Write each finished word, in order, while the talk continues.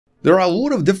There are a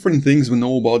lot of different things we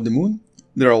know about the moon.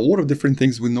 There are a lot of different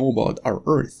things we know about our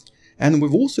Earth. And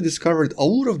we've also discovered a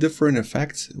lot of different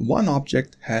effects one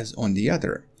object has on the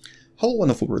other. Hello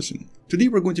wonderful person. Today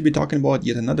we're going to be talking about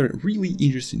yet another really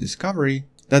interesting discovery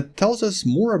that tells us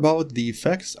more about the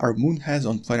effects our moon has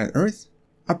on planet Earth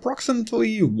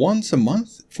approximately once a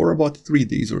month for about 3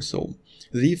 days or so.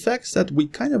 The effects that we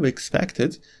kind of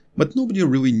expected, but nobody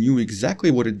really knew exactly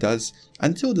what it does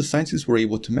until the scientists were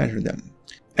able to measure them.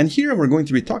 And here we're going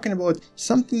to be talking about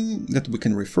something that we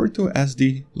can refer to as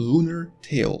the lunar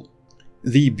tail.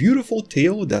 The beautiful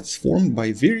tail that's formed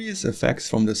by various effects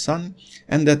from the sun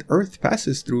and that Earth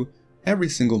passes through every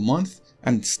single month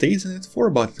and stays in it for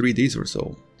about 3 days or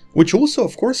so. Which also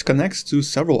of course connects to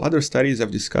several other studies I've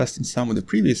discussed in some of the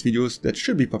previous videos that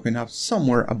should be popping up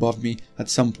somewhere above me at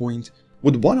some point,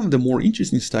 with one of the more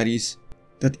interesting studies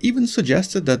that even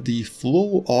suggested that the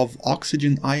flow of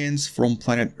oxygen ions from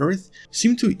planet Earth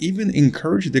seemed to even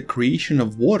encourage the creation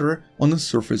of water on the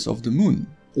surface of the moon,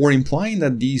 or implying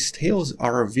that these tails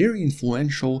are very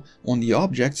influential on the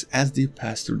objects as they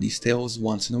pass through these tails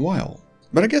once in a while.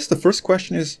 But I guess the first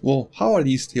question is, well, how are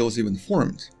these tails even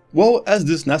formed? Well, as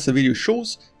this NASA video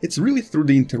shows, it's really through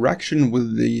the interaction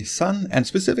with the sun and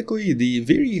specifically the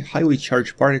very highly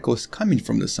charged particles coming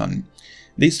from the sun.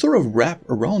 They sort of wrap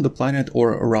around the planet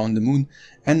or around the moon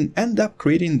and end up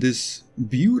creating this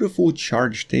beautiful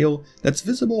charged tail that's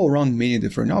visible around many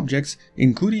different objects,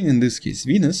 including in this case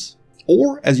Venus,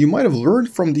 or as you might have learned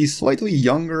from the slightly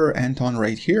younger Anton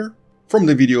right here, from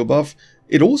the video above,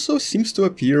 it also seems to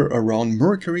appear around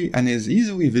Mercury and is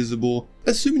easily visible,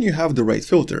 assuming you have the right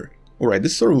filter. Alright,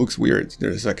 this sort of looks weird.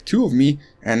 There's like two of me,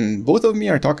 and both of me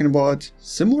are talking about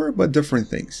similar but different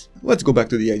things. Let's go back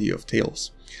to the idea of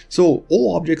tails. So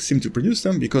all objects seem to produce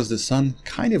them because the sun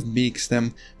kind of makes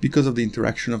them because of the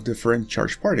interaction of different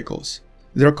charged particles.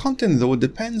 Their content though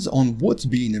depends on what's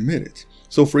being emitted.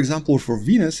 So for example, for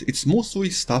Venus, it's mostly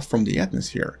stuff from the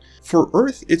atmosphere. For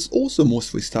Earth, it's also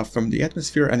mostly stuff from the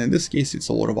atmosphere, and in this case, it's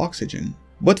a lot of oxygen.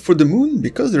 But for the moon,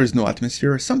 because there is no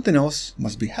atmosphere, something else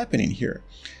must be happening here.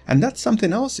 And that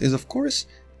something else is, of course,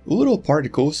 little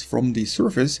particles from the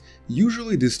surface,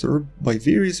 usually disturbed by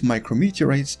various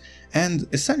micrometeorites and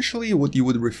essentially what you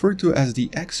would refer to as the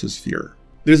exosphere.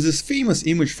 There's this famous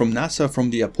image from NASA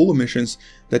from the Apollo missions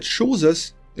that shows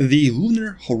us the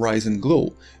lunar horizon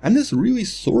glow, and this really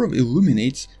sort of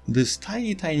illuminates this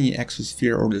tiny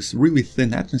exosphere, or this really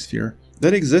thin atmosphere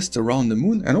that exists around the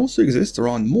moon and also exists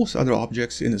around most other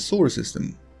objects in the solar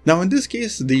system. Now in this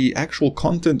case, the actual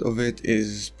content of it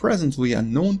is presently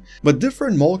unknown, but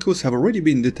different molecules have already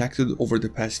been detected over the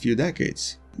past few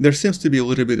decades. There seems to be a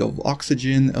little bit of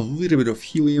oxygen, a little bit of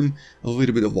helium, a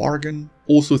little bit of argon,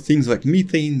 also things like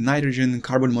methane, nitrogen,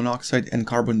 carbon monoxide and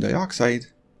carbon dioxide,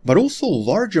 but also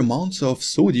large amounts of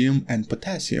sodium and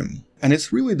potassium. And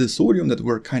it's really the sodium that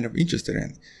we're kind of interested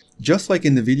in. Just like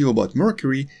in the video about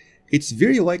Mercury, it's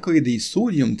very likely the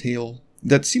sodium tail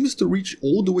that seems to reach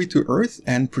all the way to Earth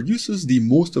and produces the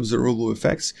most observable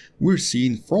effects we're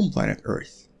seeing from planet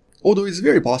Earth. Although it's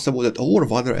very possible that a lot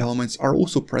of other elements are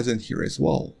also present here as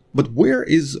well. But where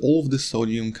is all of the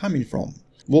sodium coming from?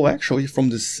 Well, actually from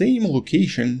the same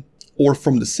location or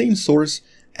from the same source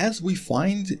as we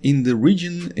find in the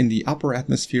region in the upper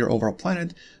atmosphere of our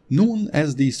planet known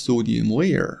as the sodium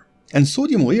layer. And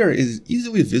sodium layer is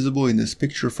easily visible in this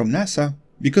picture from NASA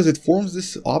because it forms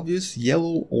this obvious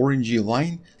yellow-orangey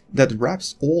line that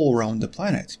wraps all around the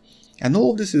planet. And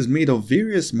all of this is made of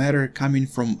various matter coming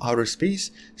from outer space,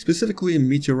 specifically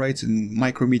meteorites and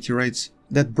micrometeorites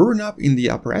that burn up in the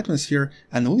upper atmosphere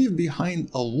and leave behind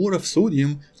a lot of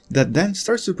sodium that then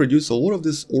starts to produce a lot of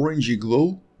this orangey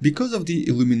glow because of the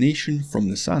illumination from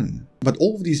the sun. But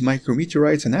all of these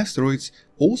micrometeorites and asteroids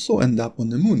also end up on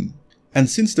the moon. And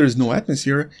since there's no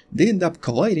atmosphere, they end up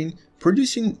colliding,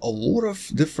 producing a lot of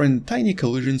different tiny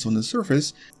collisions on the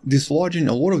surface, dislodging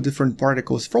a lot of different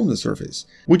particles from the surface,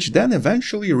 which then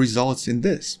eventually results in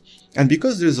this. And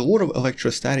because there's a lot of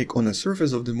electrostatic on the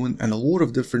surface of the moon and a lot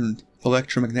of different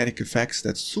electromagnetic effects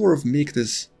that sort of make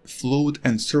this float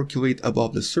and circulate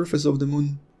above the surface of the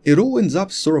moon, it all ends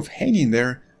up sort of hanging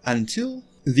there until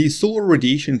the solar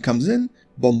radiation comes in,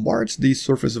 bombards the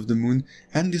surface of the moon,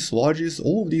 and dislodges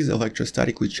all of these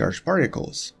electrostatically charged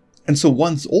particles. And so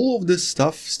once all of this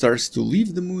stuff starts to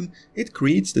leave the moon, it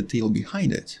creates the tail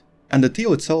behind it. And the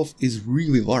tail itself is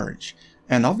really large,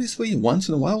 and obviously once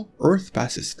in a while Earth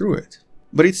passes through it.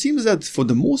 But it seems that for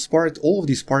the most part all of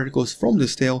these particles from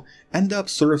this tail end up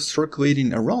sort of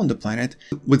circulating around the planet,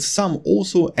 with some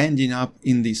also ending up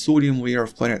in the sodium layer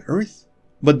of planet Earth.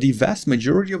 But the vast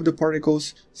majority of the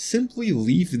particles simply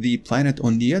leave the planet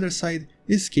on the other side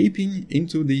escaping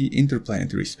into the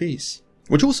interplanetary space.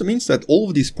 Which also means that all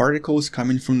of these particles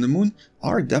coming from the moon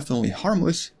are definitely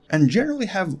harmless and generally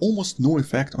have almost no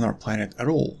effect on our planet at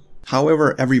all.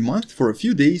 However, every month for a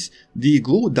few days, the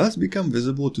glow does become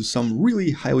visible to some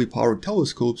really highly powered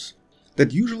telescopes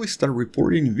that usually start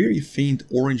reporting very faint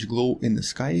orange glow in the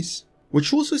skies,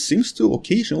 which also seems to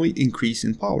occasionally increase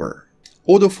in power.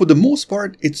 Although for the most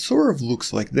part, it sort of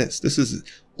looks like this. This is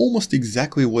almost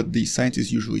exactly what the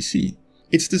scientists usually see.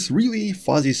 It's this really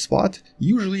fuzzy spot,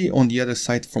 usually on the other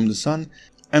side from the sun,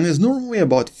 and is normally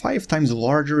about 5 times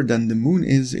larger than the moon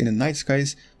is in the night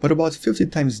skies, but about 50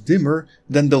 times dimmer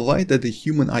than the light that the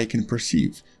human eye can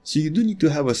perceive, so you do need to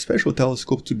have a special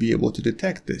telescope to be able to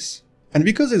detect this. And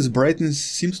because its brightness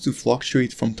seems to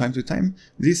fluctuate from time to time,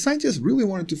 the scientists really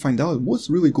wanted to find out what's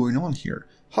really going on here.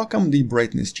 How come the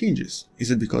brightness changes? Is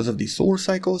it because of the solar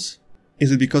cycles?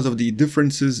 Is it because of the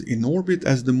differences in orbit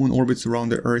as the moon orbits around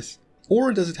the Earth?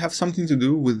 Or does it have something to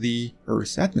do with the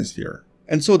Earth's atmosphere?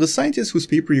 And so the scientists, whose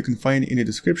paper you can find in the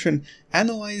description,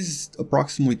 analyzed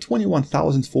approximately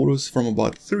 21,000 photos from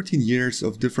about 13 years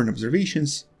of different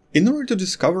observations in order to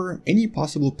discover any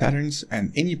possible patterns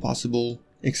and any possible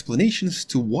explanations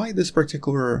to why this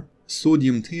particular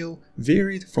sodium tail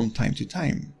varied from time to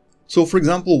time. So for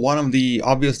example, one of the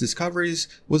obvious discoveries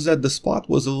was that the spot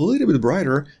was a little bit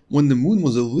brighter when the moon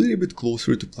was a little bit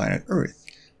closer to planet Earth.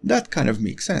 That kind of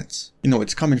makes sense. You know,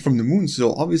 it's coming from the moon,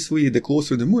 so obviously the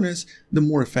closer the moon is, the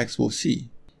more effects we'll see.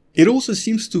 It also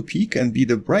seems to peak and be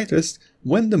the brightest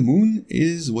when the moon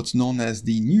is what's known as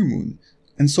the new moon.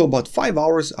 And so about 5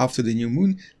 hours after the new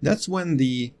moon, that's when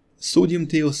the sodium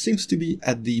tail seems to be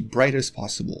at the brightest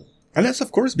possible. And that's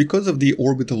of course because of the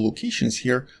orbital locations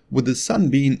here, with the sun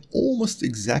being almost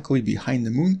exactly behind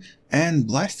the moon and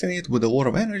blasting it with a lot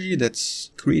of energy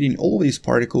that's creating all these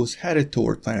particles headed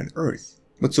toward planet Earth.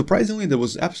 But surprisingly, there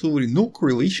was absolutely no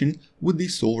correlation with the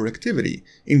solar activity,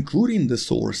 including the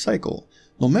solar cycle.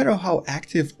 No matter how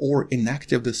active or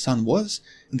inactive the sun was,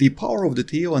 the power of the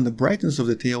tail and the brightness of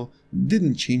the tail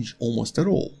didn't change almost at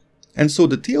all. And so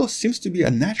the tail seems to be a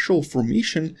natural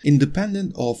formation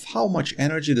independent of how much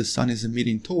energy the sun is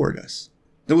emitting toward us.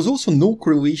 There was also no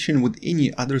correlation with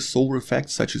any other solar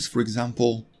effects, such as, for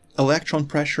example, electron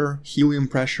pressure, helium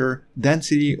pressure,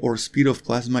 density or speed of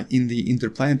plasma in the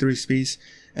interplanetary space,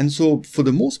 and so for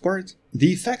the most part,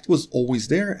 the effect was always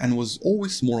there and was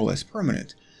always more or less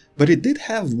permanent. But it did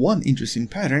have one interesting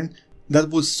pattern that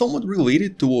was somewhat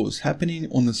related to what was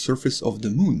happening on the surface of the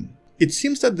moon. It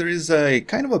seems that there is a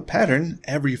kind of a pattern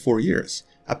every 4 years,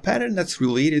 a pattern that's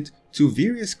related to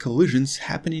various collisions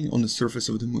happening on the surface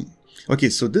of the moon. Okay,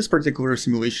 so this particular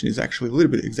simulation is actually a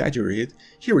little bit exaggerated.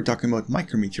 Here we're talking about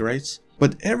micrometeorites.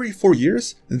 But every 4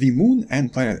 years, the moon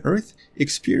and planet Earth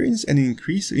experience an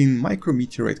increase in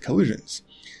micrometeorite collisions.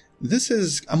 This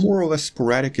is a more or less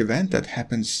sporadic event that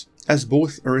happens as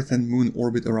both Earth and Moon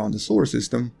orbit around the solar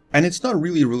system, and it's not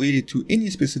really related to any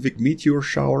specific meteor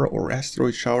shower or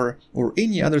asteroid shower or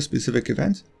any other specific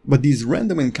event, but these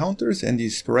random encounters and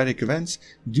these sporadic events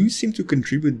do seem to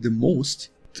contribute the most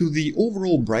to the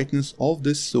overall brightness of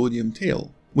this sodium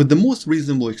tail, with the most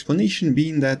reasonable explanation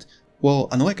being that, well,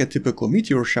 unlike a typical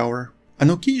meteor shower, an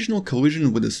occasional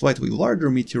collision with a slightly larger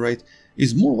meteorite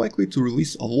is more likely to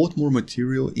release a lot more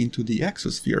material into the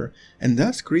exosphere and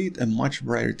thus create a much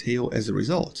brighter tail as a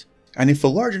result. And if a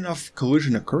large enough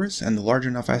collision occurs and a large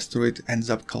enough asteroid ends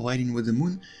up colliding with the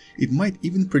moon, it might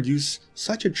even produce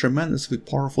such a tremendously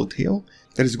powerful tail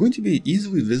that is going to be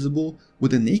easily visible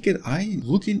with the naked eye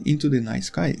looking into the night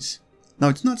skies. Now,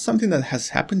 it's not something that has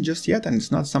happened just yet, and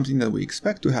it's not something that we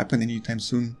expect to happen anytime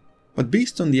soon. But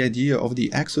based on the idea of the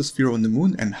exosphere on the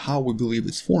moon and how we believe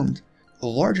it's formed, a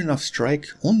large enough strike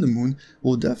on the moon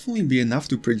will definitely be enough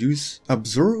to produce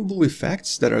observable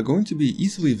effects that are going to be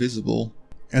easily visible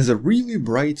as a really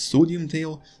bright sodium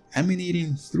tail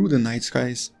emanating through the night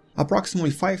skies,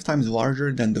 approximately 5 times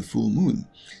larger than the full moon.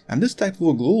 And this type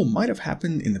of glow might have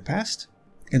happened in the past,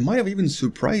 and might have even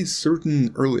surprised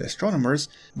certain early astronomers,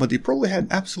 but they probably had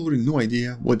absolutely no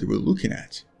idea what they were looking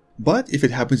at. But if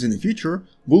it happens in the future,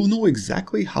 we'll know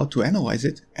exactly how to analyze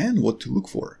it and what to look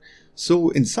for. So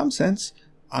in some sense,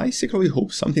 I secretly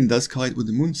hope something does collide with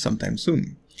the moon sometime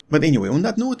soon. But anyway, on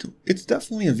that note, it's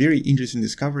definitely a very interesting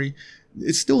discovery.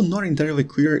 It's still not entirely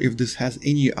clear if this has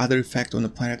any other effect on the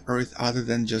planet Earth other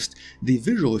than just the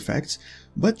visual effects,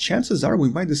 but chances are we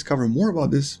might discover more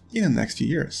about this in the next few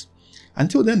years.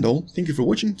 Until then though, thank you for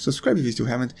watching, subscribe if you still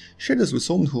haven't, share this with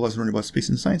someone who loves learning about space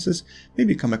and sciences,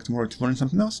 maybe come back tomorrow to learn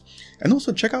something else, and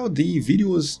also check out the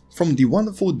videos from the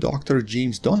wonderful Dr.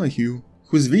 James Donahue,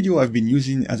 whose video I've been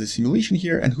using as a simulation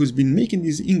here and who's been making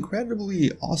these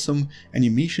incredibly awesome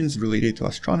animations related to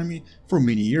astronomy for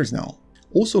many years now.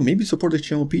 Also, maybe support the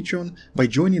channel Patreon by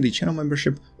joining the channel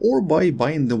membership or by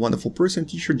buying the Wonderful Person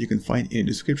t-shirt you can find in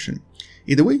the description.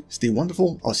 Either way, stay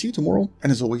wonderful, I'll see you tomorrow, and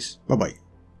as always, bye bye.